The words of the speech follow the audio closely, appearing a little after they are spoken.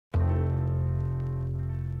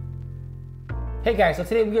Hey guys, so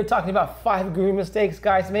today we are talking about 5 grooming mistakes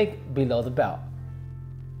guys make below the belt.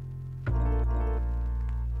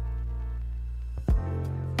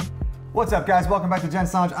 What's up guys, welcome back to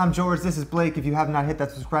Gents Lounge. I'm George, this is Blake. If you have not hit that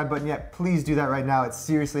subscribe button yet, please do that right now. It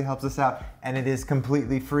seriously helps us out and it is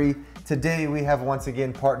completely free. Today we have once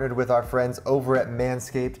again partnered with our friends over at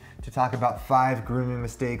Manscaped to talk about 5 grooming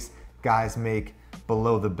mistakes guys make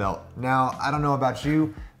below the belt. Now, I don't know about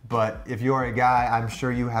you, but if you're a guy, I'm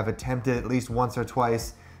sure you have attempted at least once or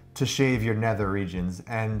twice to shave your nether regions.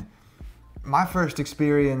 And my first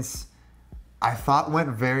experience, I thought went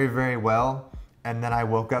very, very well. And then I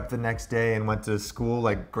woke up the next day and went to school,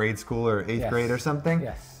 like grade school or 8th grade or something.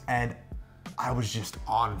 Yes. And I was just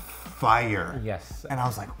on fire. Yes. And I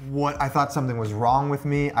was like, what? I thought something was wrong with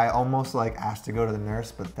me. I almost like asked to go to the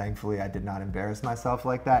nurse, but thankfully I did not embarrass myself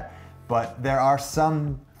like that. But there are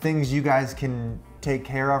some things you guys can take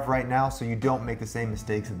care of right now so you don't make the same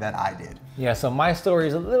mistakes that I did. Yeah, so my story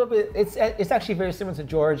is a little bit, it's actually very similar to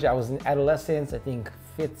George. I was in adolescence, I think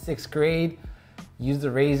 5th, 6th grade. Used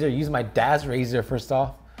the razor, used my dad's razor first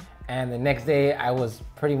off. And the next day I was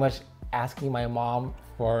pretty much asking my mom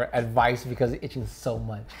for advice because it's itching so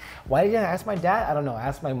much. Why did I ask my dad? I don't know, I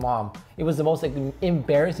asked my mom. It was the most like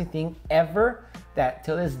embarrassing thing ever that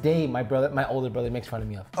till this day my older brother makes fun of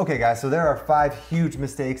me of. Okay guys, so there are 5 huge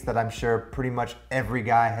mistakes that I'm sure pretty much every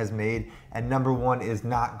guy has made. And number 1 is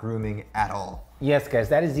not grooming at all. Yes guys,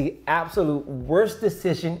 that is the absolute worst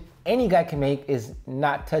decision any guy can make, is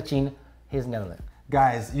not touching his nether.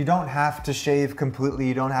 Guys, you don't have to shave completely,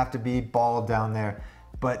 you don't have to be bald down there,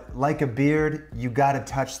 but like a beard, you gotta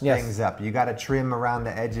touch things up. You gotta trim around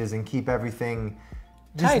the edges and keep everything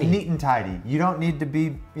just tidy. Neat and tidy. You don't need to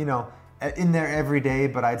be, you know, in there every day,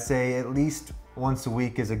 but I'd say at least once a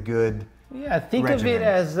week is a good think regimen. of it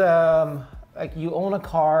as like you own a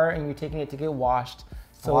car and you're taking it to get washed.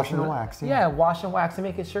 So wash and wax. Yeah, wash and wax and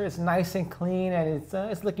making sure it's nice and clean and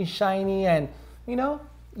it's looking shiny and you know,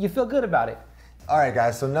 you feel good about it. All right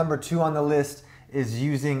guys, so number 2 on the list is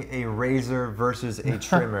using a razor versus a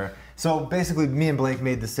trimmer. So basically me and Blake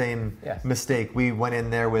made the same mistake. We went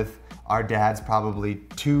in there with our dad's probably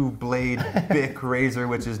 2-blade Bic razor,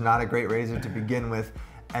 which is not a great razor to begin with.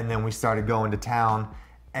 And then we started going to town.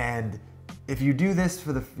 And if you do this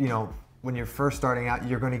for the, you know, when you're first starting out,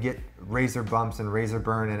 you're gonna get razor bumps and razor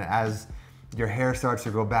burn. And as your hair starts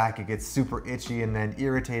to go back, it gets super itchy and then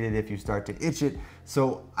irritated if you start to itch it.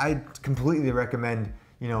 So I completely recommend,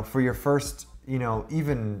 you know, for your first, you know,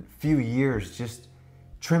 even few years, just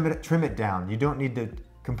trim it down. You don't need to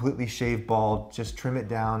completely shave bald, just trim it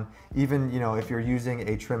down. Even, you know, if you're using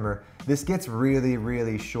a trimmer, this gets really,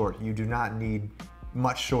 really short. You do not need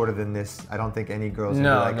much shorter than this. I don't think any girls will be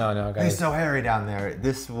like, no, guys. It's so hairy down there.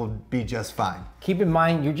 This will be just fine. Keep in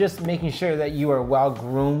mind, you're just making sure that you are well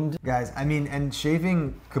groomed. Guys, I mean, and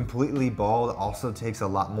shaving completely bald also takes a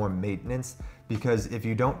lot more maintenance because if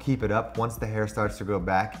you don't keep it up, once the hair starts to grow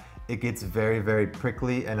back, it gets very, very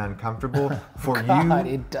prickly and uncomfortable for you.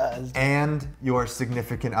 It does. And your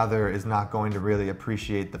significant other is not going to really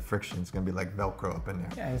appreciate the friction. It's going to be like Velcro up in there.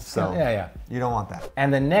 Yeah, so you don't want that.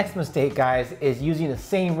 And the next mistake, guys, is using the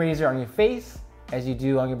same razor on your face as you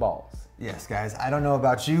do on your balls. Yes, guys, I don't know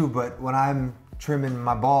about you, but when I'm trimming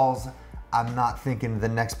my balls, I'm not thinking the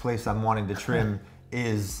next place I'm wanting to trim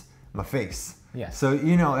is my face. Yes. So,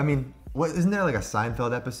 you know, I mean, isn't there like a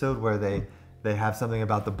Seinfeld episode where they have something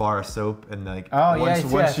about the bar of soap and like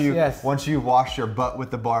once you wash your butt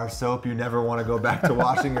with the bar of soap, you never want to go back to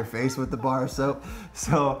washing your face with the bar of soap.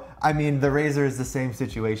 So, I mean, the razor is the same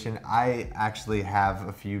situation. I actually have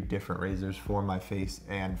a few different razors for my face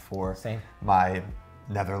and for my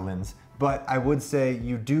Netherlands. But I would say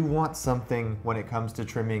you do want something when it comes to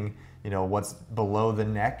trimming, you know, what's below the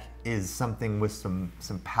neck is something with some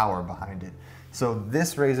power behind it. So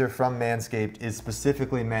this razor from Manscaped is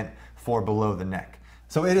specifically meant for below the neck.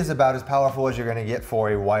 So it is about as powerful as you're gonna get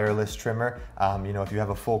for a wireless trimmer. You know, if you have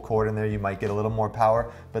a full cord in there, you might get a little more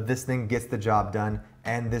power, but this thing gets the job done,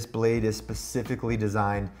 and this blade is specifically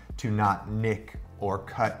designed to not nick or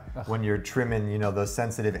cut when you're trimming, you know, those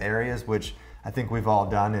sensitive areas, which I think we've all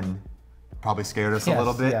done and probably scared us a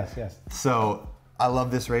little bit. Yes. So I love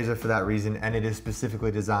this razor for that reason, and it is specifically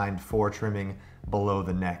designed for trimming below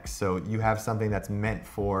the neck. So you have something that's meant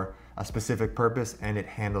for a specific purpose, and it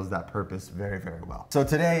handles that purpose very, very well. So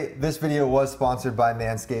today, this video was sponsored by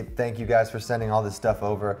Manscaped. Thank you guys for sending all this stuff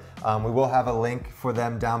over. We will have a link for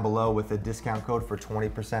them down below with a discount code for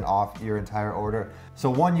 20% off your entire order. So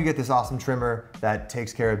one, you get this awesome trimmer that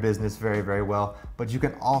takes care of business very, very well, but you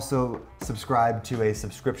can also subscribe to a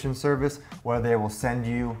subscription service where they will send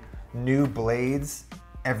you new blades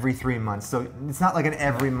every 3 months. So it's not like an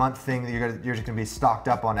every month thing that you're just gonna be stocked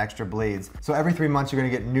up on extra blades. So every 3 months you're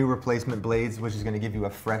gonna get new replacement blades, which is gonna give you a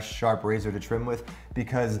fresh, sharp razor to trim with,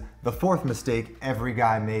 because the fourth mistake every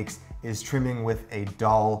guy makes is trimming with a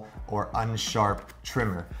dull or unsharp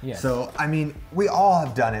trimmer. Yes. So, I mean, we all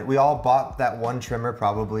have done it. We all bought that one trimmer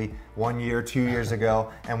probably 1 year, 2 years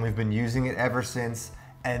ago, and we've been using it ever since.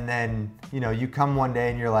 And then, you know, you come one day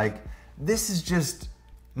and you're like, this is just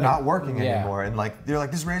not working anymore, and like they're like,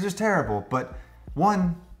 this razor's terrible. But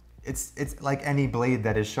one, it's like any blade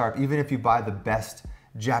that is sharp. Even if you buy the best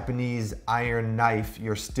Japanese iron knife,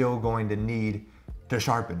 you're still going to need to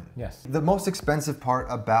sharpen it. Yes. The most expensive part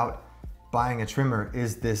about buying a trimmer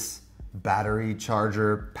is this battery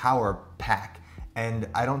charger power pack, and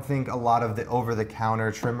I don't think a lot of the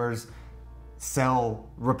over-the-counter trimmers sell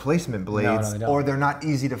replacement blades, or they're not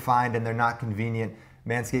easy to find and they're not convenient.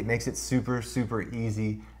 Manscaped makes it super, super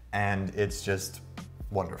easy, and it's just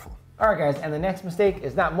wonderful. All right, guys, and the next mistake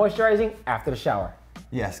is not moisturizing after the shower.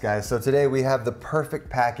 Yes, guys, so today we have the Perfect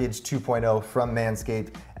Package 2.0 from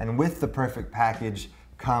Manscaped, and with the Perfect Package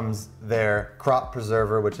comes their Crop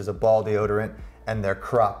Preserver, which is a ball deodorant, and their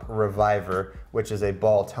Crop Reviver, which is a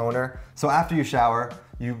ball toner. So after you shower,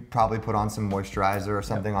 you probably put on some moisturizer or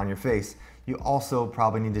something on your face. You also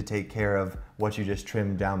probably need to take care of what you just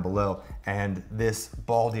trimmed down below. And this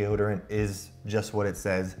ball deodorant is just what it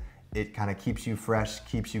says. It kind of keeps you fresh,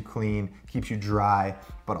 keeps you clean, keeps you dry,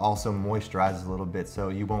 but also moisturizes a little bit, so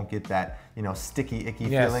you won't get that, you know, sticky, icky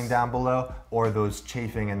feeling down below, or those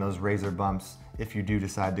chafing and those razor bumps if you do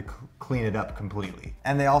decide to clean it up completely.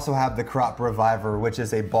 And they also have the Crop Reviver, which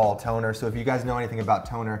is a ball toner. So if you guys know anything about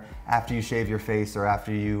toner, after you shave your face or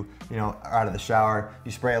after you know, are out of the shower,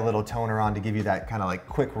 you spray a little toner on to give you that kind of like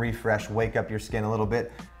quick refresh, wake up your skin a little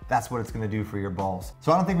bit. That's what it's gonna do for your balls.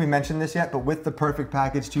 So I don't think we mentioned this yet, but with the Perfect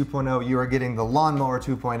Package 2.0, you are getting the Lawnmower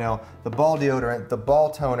 2.0, the ball deodorant, the ball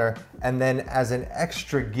toner, and then as an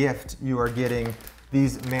extra gift, you are getting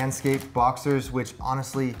these Manscaped boxers, which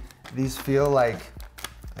honestly, these feel like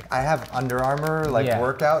I have Under Armour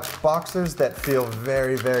workout boxers that feel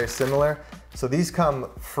very, very similar. So these come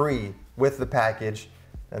free with the package,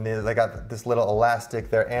 and they got this little elastic.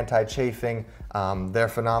 They're anti-chafing, they're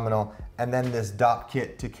phenomenal. And then this dop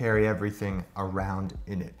kit to carry everything around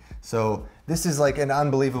in it. So this is like an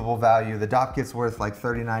unbelievable value. The dop kit's worth like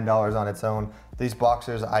 $39 on its own. These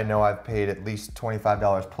boxers, I know I've paid at least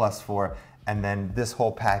 $25 plus for, and then this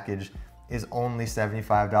whole package is only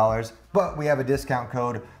 $75, but we have a discount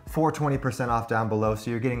code for 20% off down below, so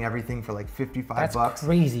you're getting everything for like 55 bucks. That's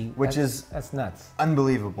crazy. That's nuts.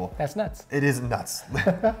 Unbelievable. That's nuts. It is nuts.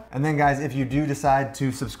 And then guys, if you do decide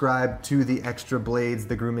to subscribe to the extra blades,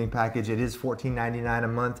 the grooming package, it is $14.99 a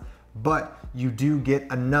month, but you do get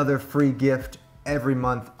another free gift every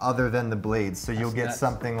month other than the blades. So you'll get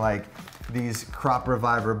something like these Crop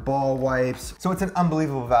Reviver ball wipes. So it's an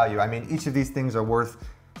unbelievable value. I mean, each of these things are worth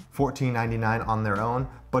 $14.99 on their own,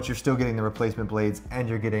 but you're still getting the replacement blades and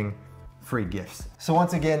you're getting free gifts. So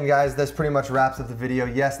once again, guys, this pretty much wraps up the video.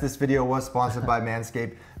 Yes, this video was sponsored by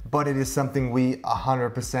Manscaped, but it is something we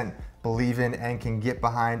 100% believe in and can get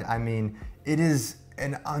behind. I mean, it is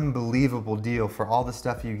an unbelievable deal for all the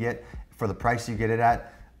stuff you get, for the price you get it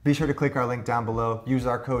at. Be sure to click our link down below. Use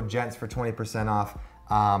our code GENTS for 20% off.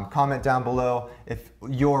 Comment down below if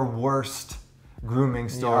your worst grooming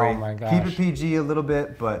story. Oh my gosh. Keep it PG a little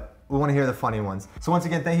bit, but we want to hear the funny ones. So once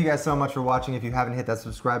again, thank you guys so much for watching. If you haven't hit that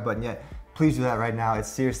subscribe button yet, please do that right now. It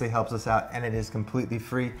seriously helps us out and it is completely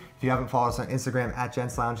free. If you haven't followed us on Instagram at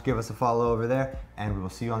gentslounge, give us a follow over there and we will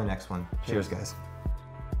see you on the next one. Cheers guys.